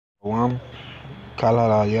Wam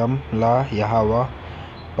Kalalayam La Yahweh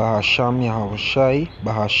Bahasham Yahushai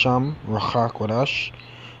Bahasham Rachakodash,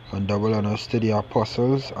 and double honors to the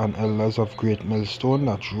apostles and elders of Great Millstone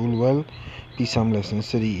that rule well. Peace and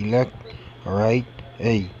blessings to the elect. Alright,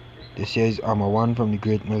 hey, this here is Amma One from the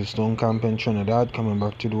Great Millstone Camp in Trinidad, coming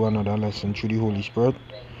back to do another lesson through the Holy Spirit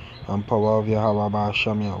and power of Yahweh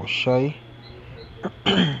Bahasham Yahushai.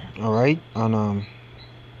 Alright, and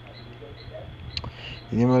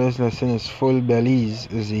the name of this lesson is Full Bellies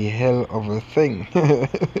is a hell of a thing.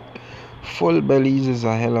 Full bellies is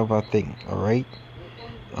a hell of a thing, alright?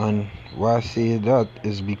 And why I say that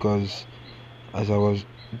is because as I was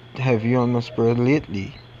heavy on my spirit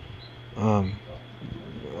lately, in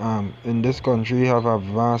this country we have a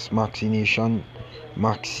vast vaccine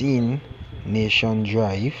nation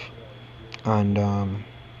drive, and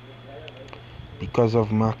because of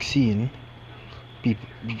vaccine,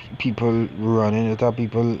 people running it,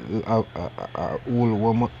 people,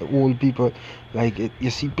 old people, like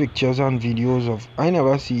you see pictures and videos of, I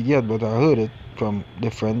never see it yet, but I heard it from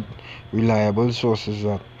different reliable sources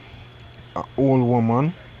that an old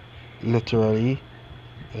woman literally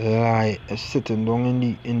sitting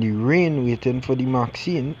down in the rain waiting for the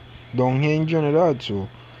vaccine down here in Trinidad. So,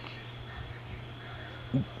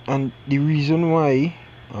 and the reason why,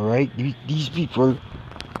 alright, these people,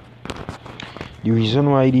 the reason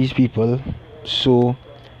why these people so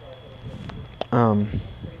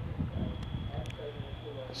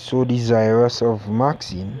desirous of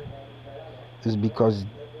vaccine is because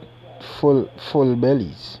full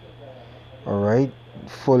bellies, alright,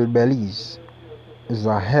 full bellies is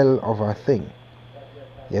a hell of a thing.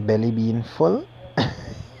 Your belly being full.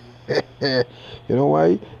 You know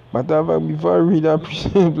why? But before I read that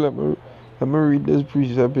precept, let me read this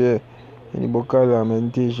precept here in the book of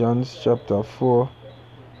Lamentations chapter 4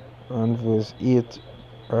 and verse 8,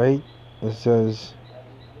 right? It says,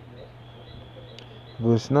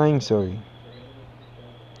 verse 9, sorry.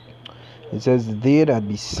 It says, they that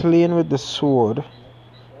be slain with the sword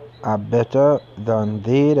are better than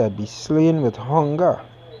they that be slain with hunger.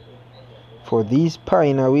 For these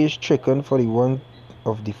pine away stricken for the want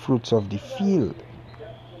of the fruits of the field.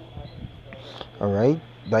 Alright?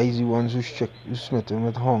 That is the ones who smitten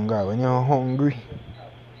with hunger. When you're hungry,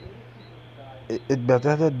 it's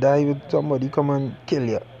better to die with somebody come and kill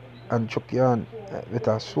you and choke you on with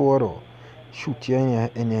a sword or shoot you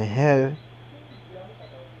in your head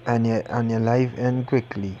and your life end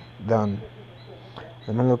quickly than.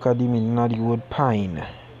 Let me look at the meaning of the word pine.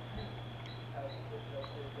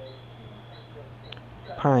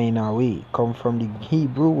 Pine away come from the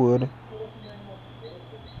Hebrew word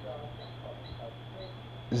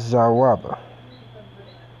zawab,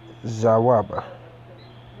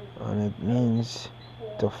 and it means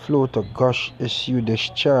to flow, to gush, issue,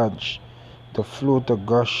 discharge, to flow, to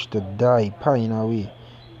gush, to die, pine away,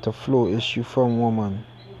 to flow, issue from woman,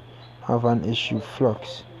 have an issue,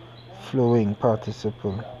 flux, flowing,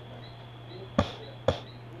 participle,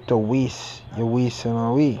 to waste, you're wasting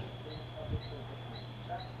away.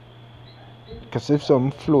 Because if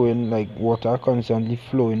something flowing, like water constantly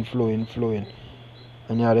flowing,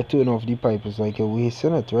 and you have to turn off the pipe, it's like you're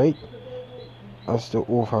wasting it, right? As to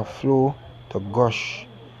overflow, to gush,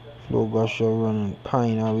 flow, gush, or run,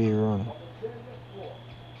 pine away, run.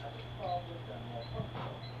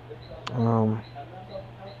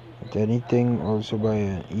 Anything also by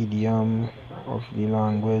an idiom of the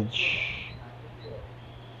language.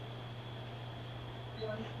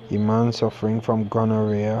 A man suffering from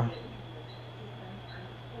gonorrhea.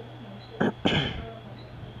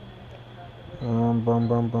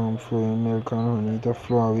 Flowing milk and honey, to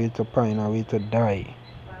flow away, to pine away, to die.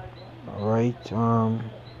 Alright,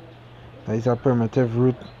 that is a primitive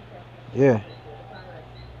root. Yeah.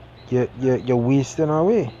 You're wasting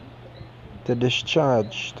away. To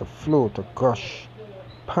discharge, to flow, to gush,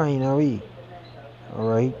 pine away.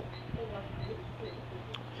 Alright.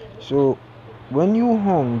 So when you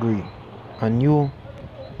hungry and you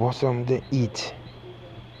want something to eat,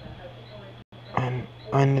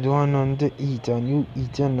 and you don't want nothing to eat, and you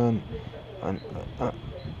eating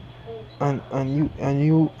and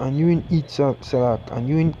you in eat salad, and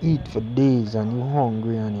you in eat for days, and you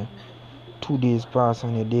hungry, and you 2 days pass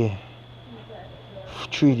on your day,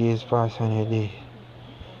 3 days pass on your day,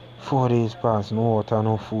 4 days pass, no water,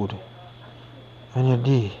 no food, and your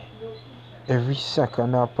day, every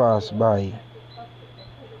second that pass by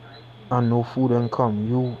and no food and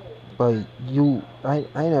come, I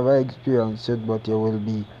never experienced it, but you will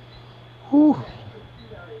be,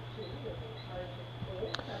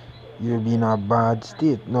 you'll be in a bad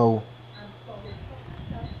state. Now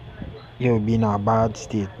you'll be in a bad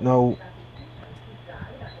state. Now,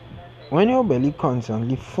 when your belly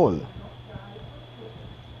constantly full,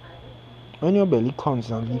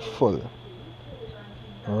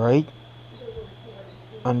 alright,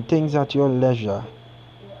 and things at your leisure,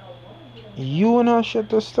 you not shit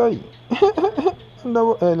to study.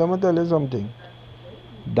 Let me tell you something.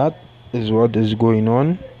 That is what is going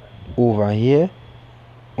on over here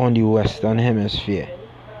on the Western Hemisphere.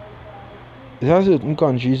 There are certain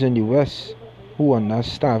countries in the West who under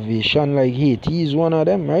starvation, like Haiti is one of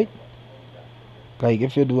them, right? Like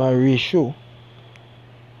if you do a ratio,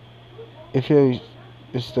 if you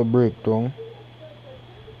is to break down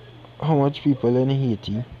how much people in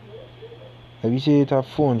Haiti, let me say it have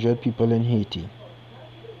 400 people in Haiti.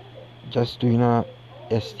 Just doing a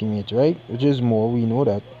estimate, right? Which is more, we know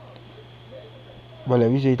that. But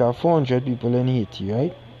let me say it have 400 people in Haiti,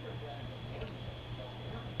 right?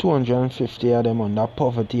 250 of them under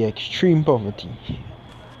poverty, extreme poverty.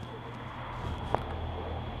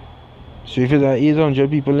 So if there are 800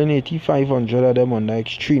 people in Haiti, 500 of them under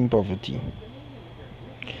extreme poverty.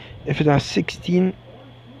 If there are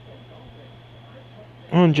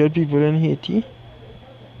 1,600 people in Haiti,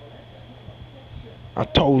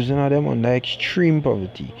 1,000 of them under extreme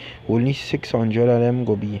poverty. Only 600 of them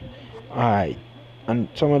go be alright. And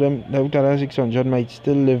some of them, out of 600, might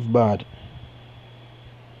still live bad,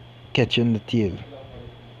 catching the tail.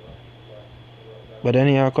 But then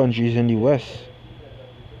there are countries in the West,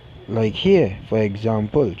 like here, for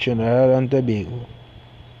example, Trinidad and Tobago.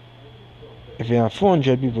 If you have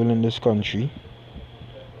 400 people in this country,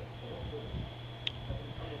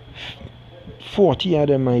 40 of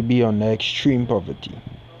them might be under extreme poverty.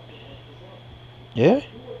 Yeah?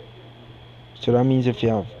 So that means if you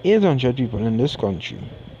have 800 people in this country,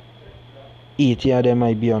 80 of them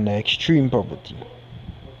might be under extreme poverty.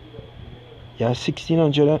 You have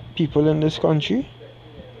 1,600 people in this country,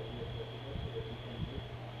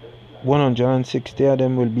 160 of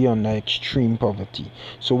them will be under extreme poverty.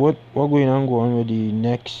 So what going on with the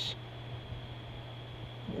next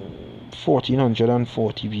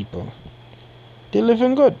 1,440 people? They're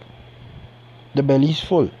living good. The belly's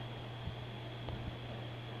full.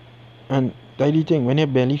 And that's the thing, when your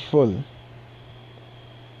belly's full,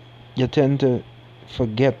 you tend to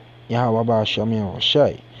forget Yahweh Basham Yahweh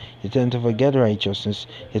Shai. You tend to forget righteousness.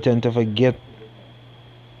 You tend to forget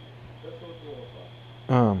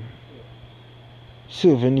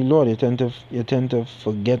serving the Lord. You tend to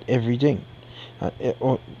forget everything.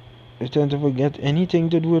 Or you tend to forget anything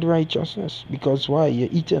to do with righteousness. Because why? You're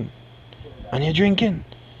eating and you're drinking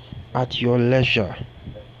at your leisure.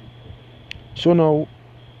 So now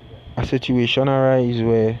a situation arises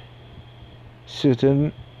where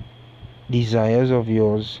certain desires of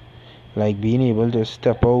yours, like being able to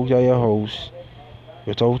step out of your house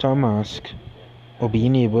without a mask, or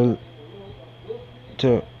being able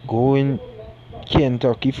to go in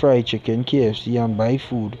Kentucky Fried Chicken, KFC, and buy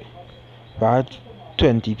food, buy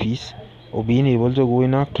 20 piece, or being able to go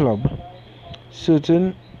in a club,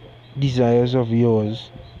 certain desires of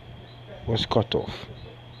yours was cut off.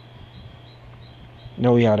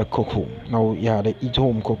 Now you had to cook home. Now you had to eat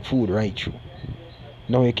home cooked food right through.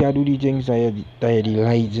 Now you can't do the things that you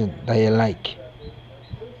delight in, that you like,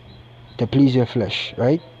 to please your flesh,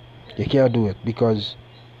 right? You can't do it because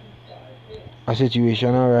a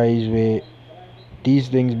situation arises where these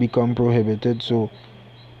things become prohibited, so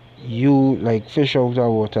you like fish out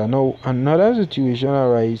of water. Now another situation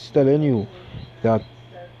arises telling you that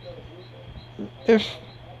if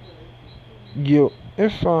you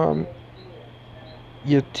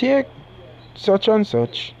take such and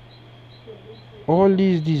such, all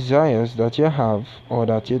these desires that you have, or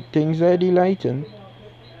that you things that you delight in,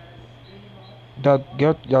 that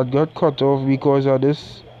got cut off because of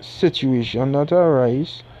this situation that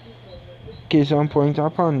arise. Case in point, a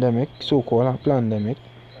pandemic, so-called a pandemic.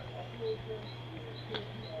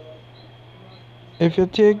 If you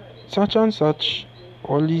take such and such,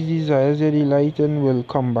 all these desires you delight in will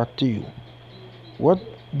come back to you. What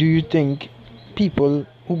do you think people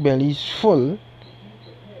who bellies full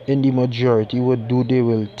in the majority would do? They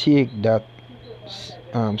will take that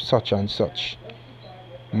such and such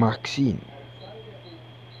vaccine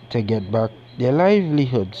to get back their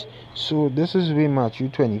livelihoods. So this is where Matthew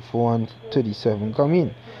 24 and 37 come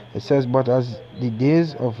in. It says, but as the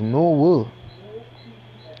days of Noah,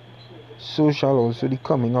 so shall also the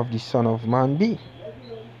coming of the Son of Man be.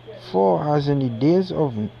 For as in the days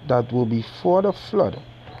of that will be before the flood,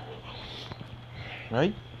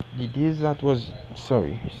 right? The days that was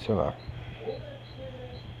that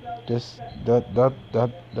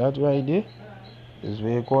right there is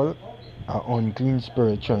what you call an unclean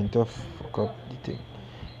spirit trying to fuck up the thing.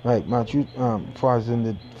 Right, Matthew, for as in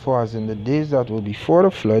the days that were before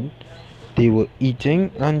the flood, they were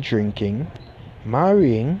eating and drinking,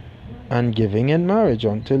 marrying and giving in marriage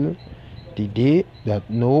until the day that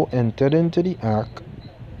Noah entered into the ark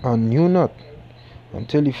and knew not,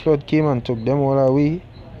 until the flood came and took them all away.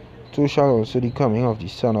 So shall also the coming of the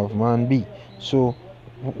Son of Man be. So,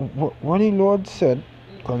 what the Lord said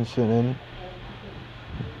concerning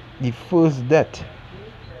the first death,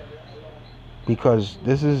 because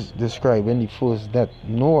this is describing the first death.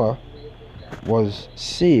 Noah was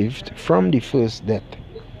saved from the first death,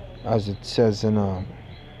 as it says in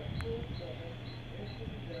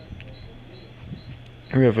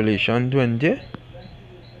Revelation 20,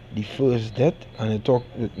 the first death, and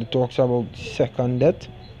it talks about the second death.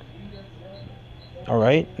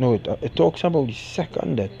 Alright, no, it talks about the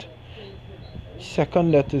second death.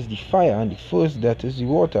 Second death is the fire, and the first death is the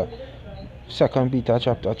water. 2 Peter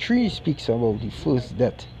chapter 3 speaks about the first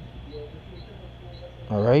death.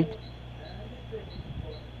 Alright,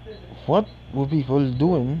 what were people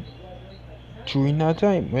doing during that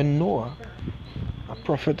time when Noah, a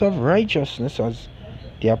prophet of righteousness, as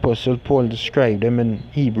the Apostle Paul described him in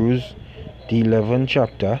Hebrews, the 11th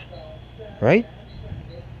chapter, right?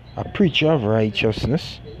 A preacher of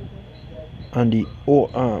righteousness, and the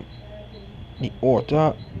author,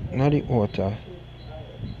 not the author.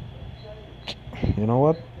 You know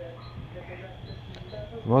what?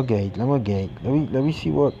 Let me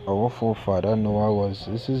see what our forefather Noah was.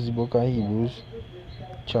 This is the book of Hebrews,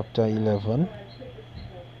 chapter 11,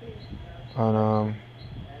 and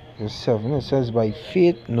verse 7. It says, by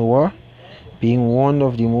faith Noah, being warned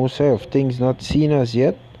of the Most High of things not seen as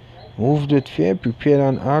yet, moved with fear, prepared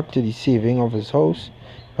an ark to the saving of his house,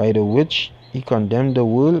 by the which he condemned the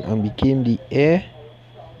world and became the heir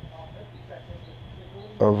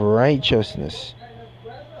of righteousness,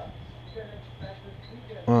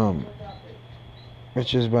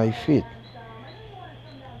 which is by faith.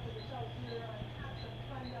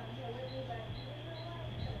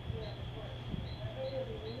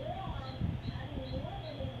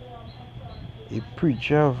 A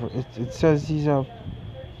preacher of it says he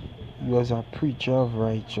was a preacher of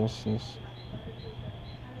righteousness.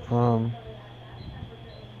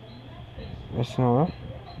 Let's know.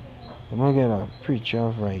 I'm gonna get a preacher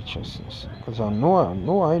of righteousness, because I know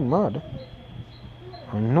I ain't mad.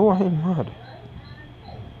 I know I ain't mad.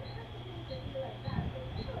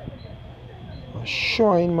 I'm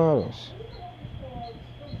sure I ain't mad.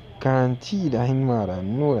 Guaranteed I ain't mad. I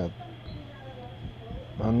know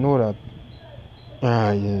that.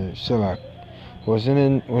 Yeah, Shalak. Wasn't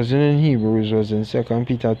in Hebrews, was in 2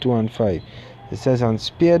 Peter 2 and 5. It says, and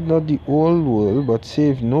spared not the whole world, but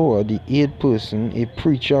saved Noah, the eighth person, a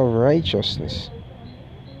preacher of righteousness.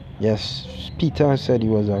 Yes, Peter said he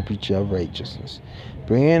was a preacher of righteousness,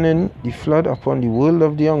 bringing in the flood upon the world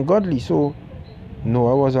of the ungodly. So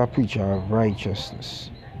Noah was a preacher of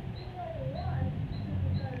righteousness.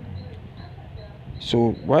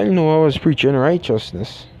 So while Noah was preaching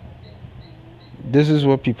righteousness, this is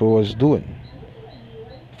what people was doing.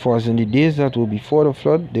 For as in the days that were before the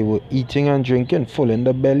flood, they were eating and drinking, full in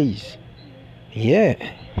their bellies. Yeah.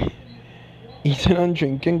 Eating and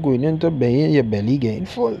drinking, going into bed, your belly getting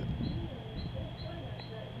full.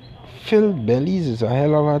 Filled bellies is a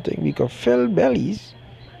hell of a thing, because filled bellies,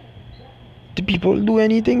 the people do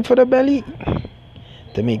anything for the belly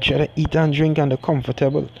to make sure they eat and drink and they're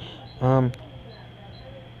comfortable.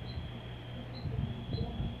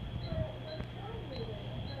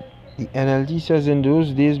 The NLT says, in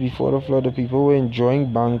those days before the flood, the people were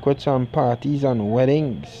enjoying banquets and parties and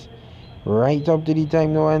weddings right up to the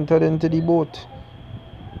time Noah entered into the boat.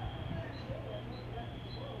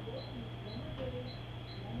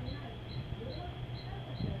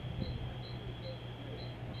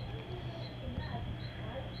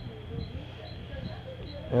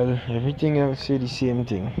 Well, everything else say the same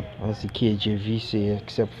thing as the KJV say,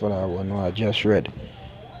 except for that one I just read.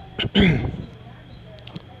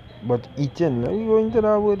 But eating, let me go into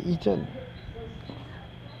that word eating.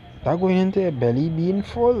 That going into a belly being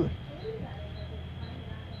full.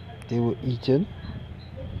 They were eating.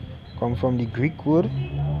 Come from the Greek word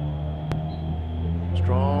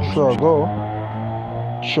shogo.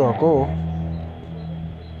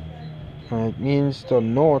 And it means to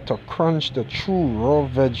gnaw, to crunch the true raw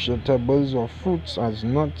vegetables or fruits as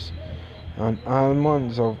nuts and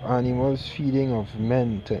almonds of animals feeding of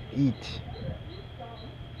men to eat.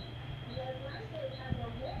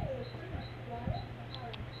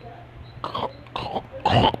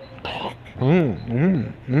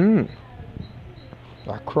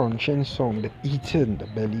 That crunching sound, the eating, the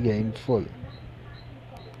belly getting full.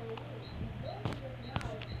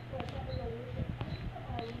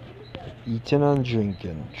 Eating and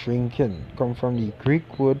drinking. Drinking come from the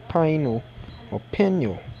Greek word pino or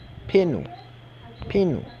peno,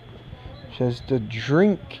 says to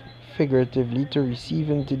drink, figuratively to receive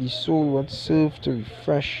into the soul what serves to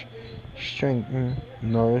refresh, strengthen,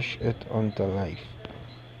 nourish it unto life.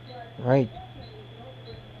 Right?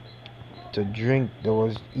 To drink, there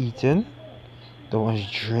was eating, there was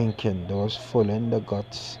drinking, there was filling the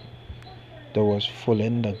guts. There was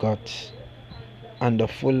filling the guts. And the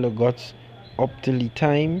full the guts up till the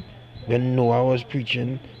time when Noah was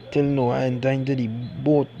preaching, till Noah entered into the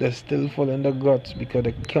boat, they're still full in the guts because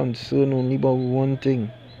they're concerned only about one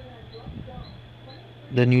thing: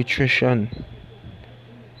 the nutrition.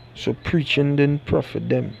 So preaching didn't profit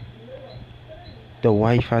them. The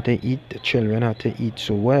wife had to eat, the children had to eat.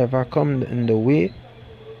 So whatever come in the way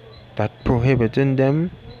that prohibiting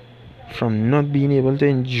them from not being able to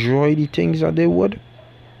enjoy the things that they would,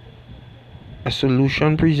 a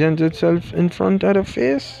solution presents itself in front of the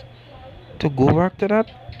face. To go back to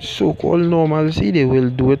that so-called normalcy, they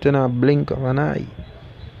will do it in a blink of an eye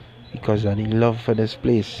because of the love for this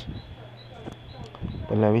place.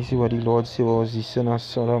 But let me see what the Lord said was the sin of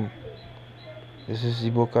Sodom. This is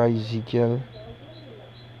the book of Ezekiel,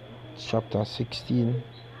 chapter 16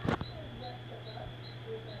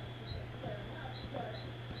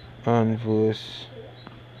 and verse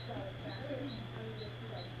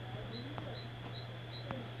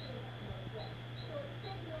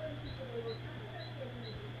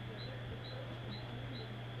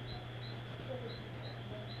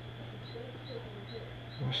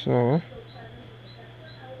 7.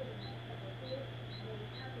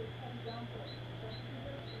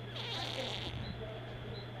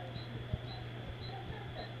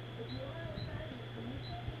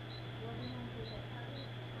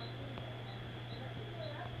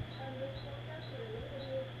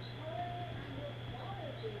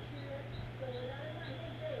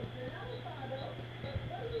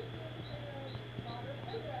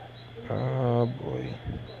 Oh boy.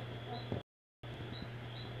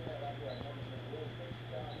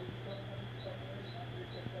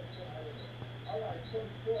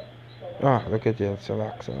 Look at it,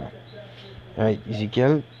 select. Right,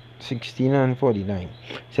 Ezekiel 16 and 49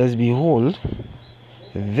 says, "Behold,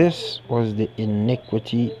 this was the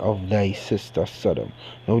iniquity of thy sister Sodom."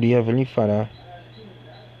 Now the Heavenly Father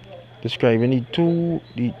describing the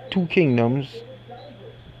two kingdoms,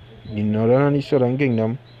 the northern and the southern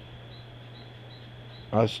kingdom,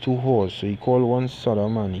 as two whores. So he called one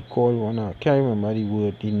Sodom and he called one, I can't remember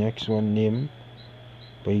the next one name,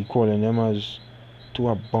 but he calling them as two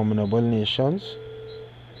abominable nations.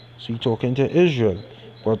 So he talking to Israel,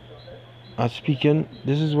 but as speaking,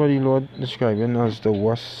 this is what the Lord describing as the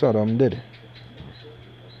worst Sodom did.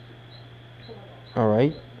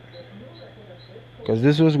 Alright, because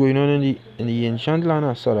this was going on in the ancient land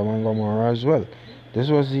of Sodom and Gomorrah as well. This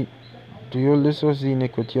was the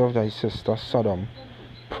iniquity of thy sister Sodom.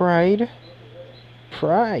 Pride.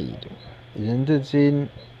 Isn't it in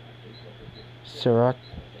Sirach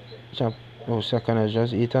second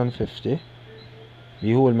Esdras 8 and 50?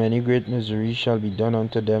 Behold, many great miseries shall be done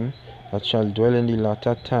unto them that shall dwell in the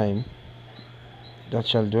latter time, that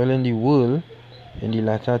shall dwell in the world in the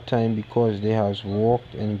latter time, because they have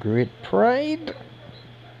walked in great pride.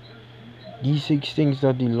 These 6 things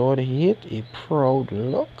that the Lord hate: a proud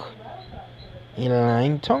look, a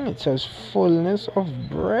lying tongue. It says fullness of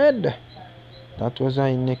bread. That was an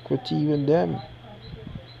iniquity with them.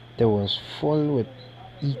 They was full with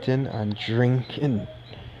eating and drinking.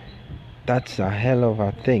 That's a hell of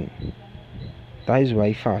a thing. That is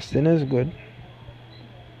why fasting is good.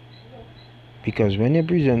 Because when you're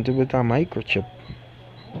presented with a microchip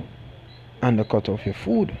and the cut off your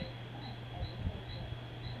food,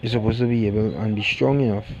 you're supposed to be able and be strong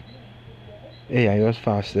enough. Hey, I was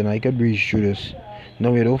fasting, I could breeze through this.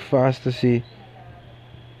 No, you don't fast to say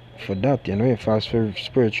for that, you fast for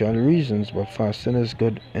spiritual reasons, but fasting is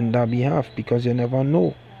good in that behalf, because you never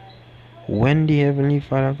know when the Heavenly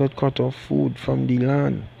Father could cut off food from the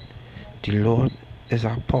land. The Lord is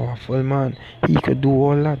a powerful man. He could do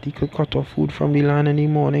all that. He could cut off food from the land in the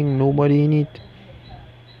morning, nobody in it.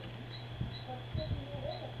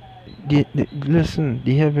 Listen,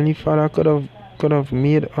 the Heavenly Father could have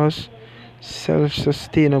made us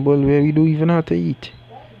self-sustainable, where we don't even have to eat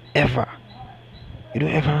ever. We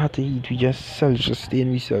don't ever have to eat. We just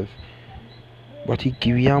self-sustain ourselves. But he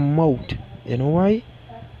give you a mouth. You know why?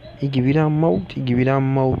 He give you that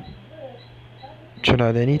mouth. So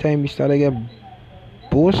that anytime we start to get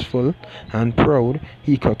boastful and proud,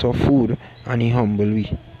 he cut off food and he humble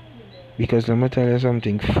we. Because let me tell you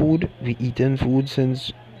something, food, we eating food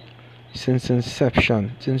since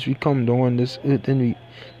inception, since we come down on this earth, and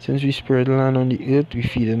since we spread land on the earth, we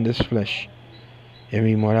feed in this flesh. And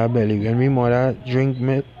we mother belly. When we mother drink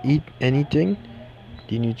milk, eat anything,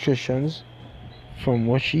 the nutritions from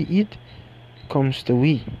what she eat comes to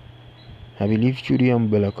we. I believe through the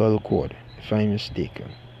umbilical cord, if I'm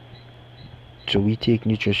mistaken. So we take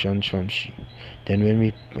nutrition from she. Then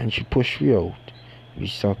when she push we out, we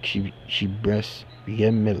suck she breast, we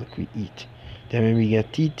get milk, we eat. Then when we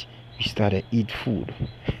get teeth, we start to eat food.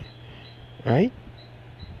 Right?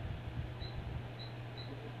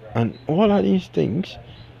 And all of these things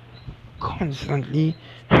constantly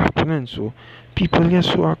happening. So people get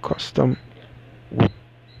so accustomed with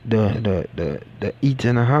the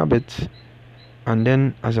eating habits, and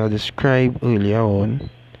then as I described earlier on,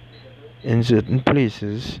 in certain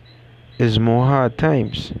places is more hard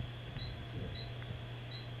times.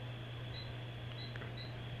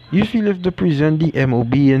 You feel if the present the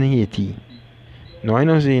MOB in Haiti, now I'm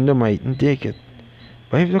not saying they mightn't take it,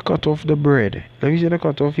 but if they cut off the bread, let me say they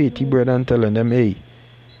cut off Haiti bread and telling them, hey,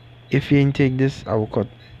 if you ain't take this, I will cut.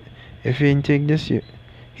 If you ain't take this,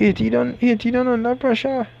 Haiti done under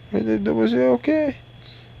pressure. They will say, okay,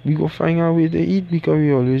 we go find our way to eat because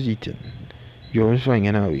we always eating. We always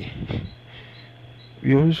finding our way.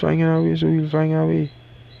 We always finding our way, so we'll find our way.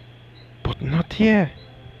 But not here.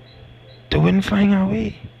 They won't find our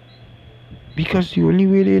way. Because the only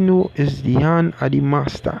way they know is the hand of the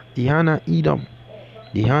master. The hand of Edom.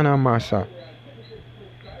 The hand of master.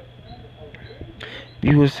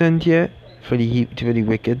 We were sent here for the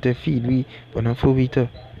wicked to feed we, but not for we to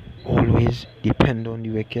always depend on the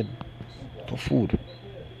wicked for food.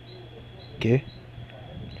 Okay?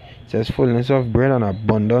 It says fullness of bread and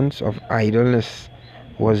abundance of idleness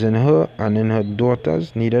was in her and in her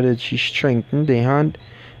daughters, neither did she strengthen the hand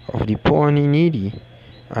of the poor and the needy.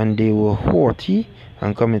 And they were haughty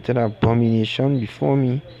and committed abomination before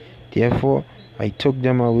me. Therefore I took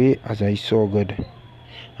them away as I saw good.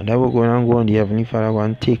 And that we're going to go on the Heavenly Father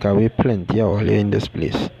and take away plenty of all in this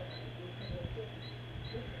place.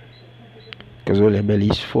 Because all your belly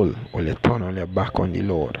is full, all your turn all your back on the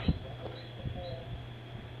Lord.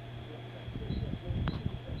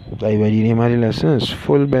 Like by the name of the lesson is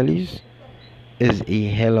full bellies is a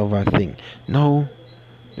hell of a thing. Now,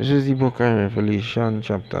 this is the book of Revelation,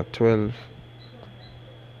 chapter 12.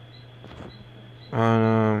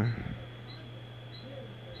 And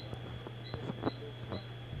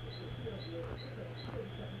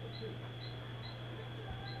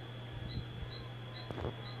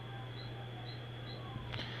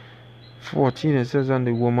 14, it says, and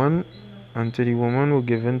to the woman were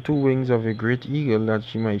given 2 wings of a great eagle, that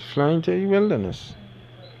she might fly into the wilderness.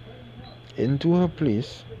 Into her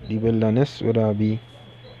place, the wilderness would be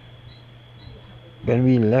when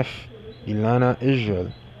we left the land of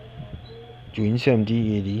Israel during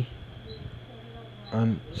 70 AD,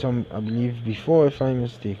 and some, I believe, before, if I'm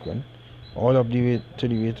mistaken, all up the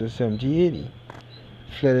way to 70 AD,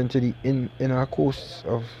 fled into the inner coasts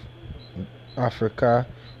of Africa,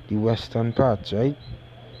 the western parts, right,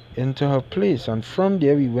 into her place. And from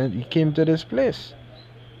there we came to this place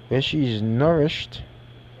where she is nourished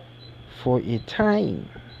for a time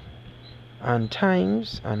and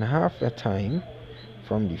times and half a time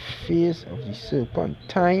from the face of the serpent.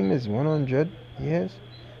 Time is 100 years,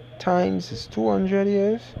 times is 200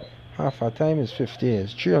 years, half a time is 50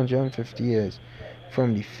 years, 350 years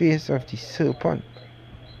from the face of the serpent.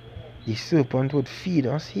 The serpent would feed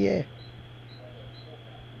us here.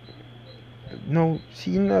 Now,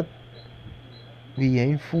 seeing that we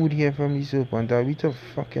ain't food here from the serpent, are we to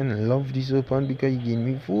fucking love the serpent because he gave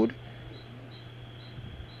me food?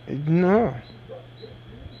 No.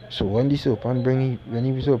 So when the serpent bring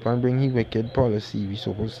his wicked policy, we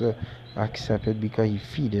supposed to accept it because he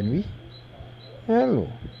feeding we?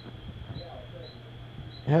 Hello.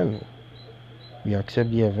 We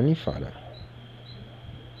accept the Heavenly Father.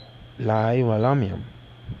 Lie walamyam.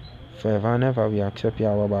 Forever and ever we accept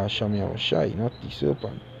Yahweh Ba'asham Yahushai, not the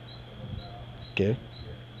serpent. Okay?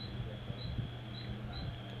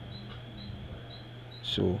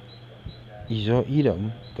 So, Esau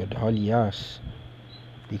Edom got holy ass.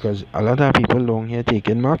 Because a lot of people down here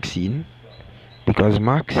taking Maxine, because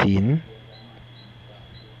Maxine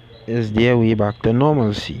is their way back to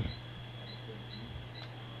normalcy.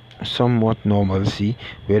 Somewhat normalcy,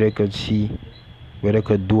 where they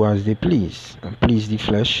could do as they please and please the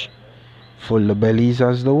flesh, full the bellies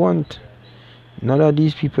as they want. None of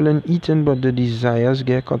these people ain't eating, but the desires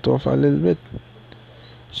get cut off a little bit.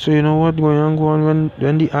 So you know what going on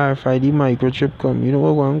when the RFID microchip come? You know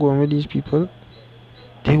what going on with these people?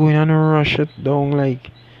 They going on rush it down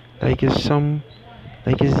like it's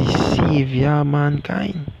the savior of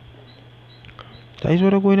mankind. That is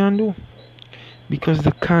what they're going on do. Because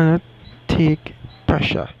they cannot take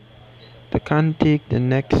pressure. They can't take the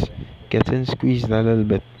next getting squeezed a little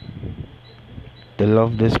bit. They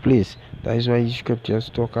love this place. That is why the scriptures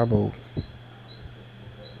talk about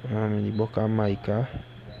in the book of Micah,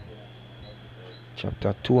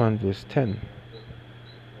 chapter 2 and verse 10.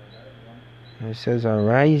 It says,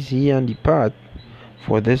 "Arise ye and depart,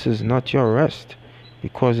 for this is not your rest.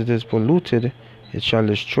 Because it is polluted, it shall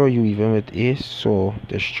destroy you even with a sore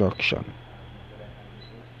destruction."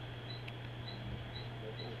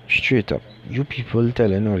 Straight up, you people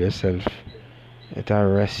telling all yourself it a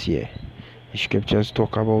rest here. The scriptures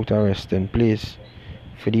talk about a resting place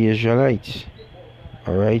for the Israelites.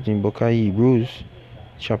 Alright, in book of Hebrews,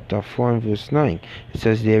 chapter 4 and verse 9, it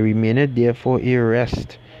says, "There remaineth therefore a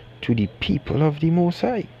rest to the people of the Most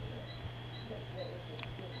High."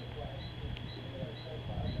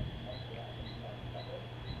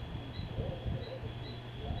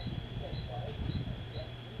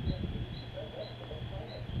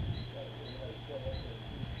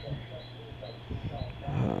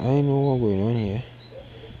 I know what's going on here.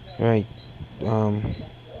 Right.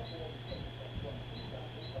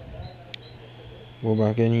 Go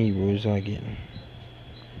back in Hebrews again.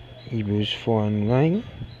 Hebrews 4 and 9.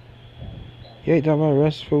 Yeah, it have a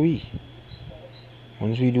rest for we.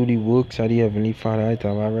 Once we do the works of the Heavenly Father, it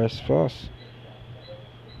have a rest for us.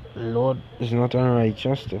 Lord is not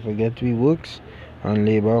unrighteous to forget we works and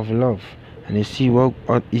labor of love. And you see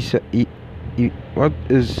what is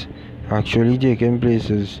actually taking place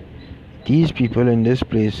is these people in this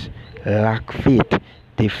place lack faith.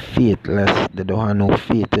 They faithless. They don't have no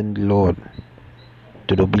faith in the Lord.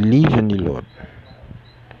 They don't believe in the Lord.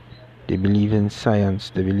 They believe in science.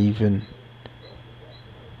 They believe in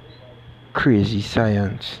crazy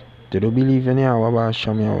science. They don't believe in Yahweh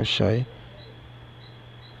Shai.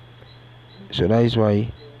 So that is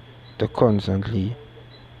why they're constantly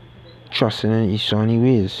trusting in his sunny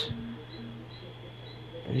ways.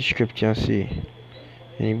 The scripture say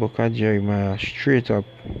in the book of Jeremiah, straight up,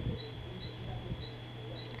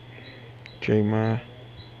 Jeremiah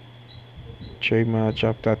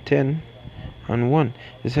chapter 10 and 1,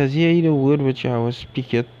 it says, "Hear ye the word which Yahweh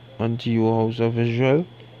speaketh unto you, house of Israel."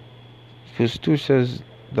 Verse 2 says,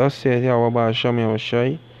 "Thus saith Yahweh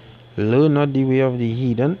Shai, learn not the way of the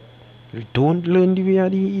heathen." Don't learn the way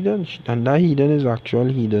of the heathen, and that heathen is actual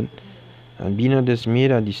heathen. "And be not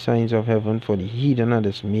dismayed at the signs of heaven, for the heathen are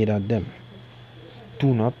dismayed at them."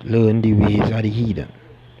 Do not learn the ways of the heathen.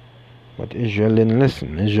 But Israel didn't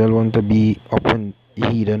listen. Israel want to be up in the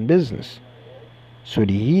heathen business. So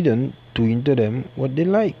the heathen doing to them what they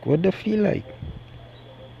like, what they feel like.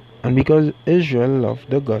 And because Israel loved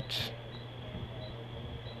the guts,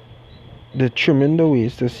 they trimming the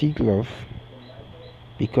ways to seek love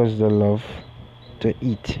because they love to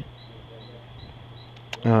eat.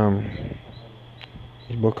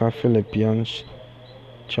 The book of Philippians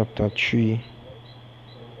chapter 3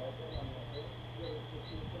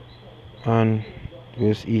 and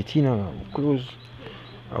verse 18, and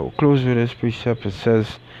I will close with this precept. It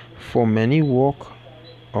says, "For many walk,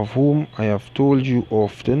 of whom I have told you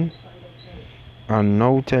often, and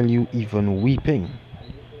now tell you even weeping,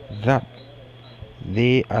 that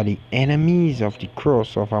they are the enemies of the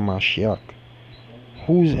cross of Hamashiach,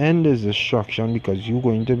 whose end is destruction, because you're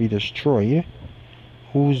going to be destroyed,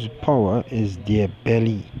 whose power is their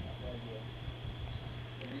belly."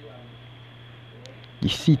 The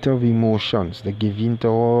seat of emotions, the giving to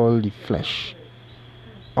all the flesh,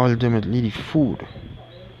 ultimately the food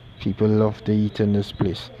people love to eat in this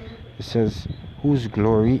place. It says, "Whose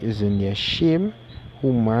glory is in their shame,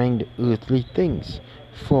 who mind earthly things,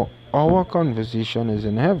 for our conversation is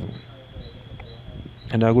in heaven."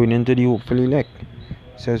 And are going into the hopeful elect.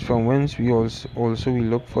 It says, "From whence we also we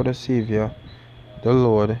look for the Savior, the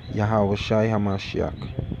Lord Yahweh Shai Hamashiach,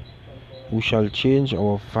 who shall change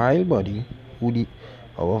our vile body,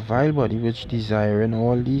 which desiring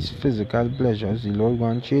all these physical pleasures, the Lord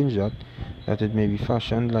going to change that it may be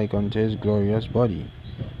fashioned like unto his glorious body,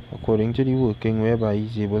 according to the working whereby he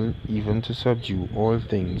is able even to subdue all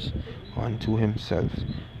things unto himself."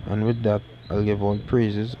 And with that, I'll give all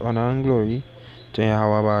praises, honor, and glory to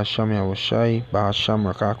Yahweh Ba'asham Yahushai, Ba'asham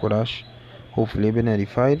Rakakodash. Hopefully been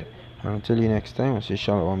edified. And until the next time, I say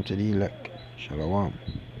shalom to the elect. Shalom.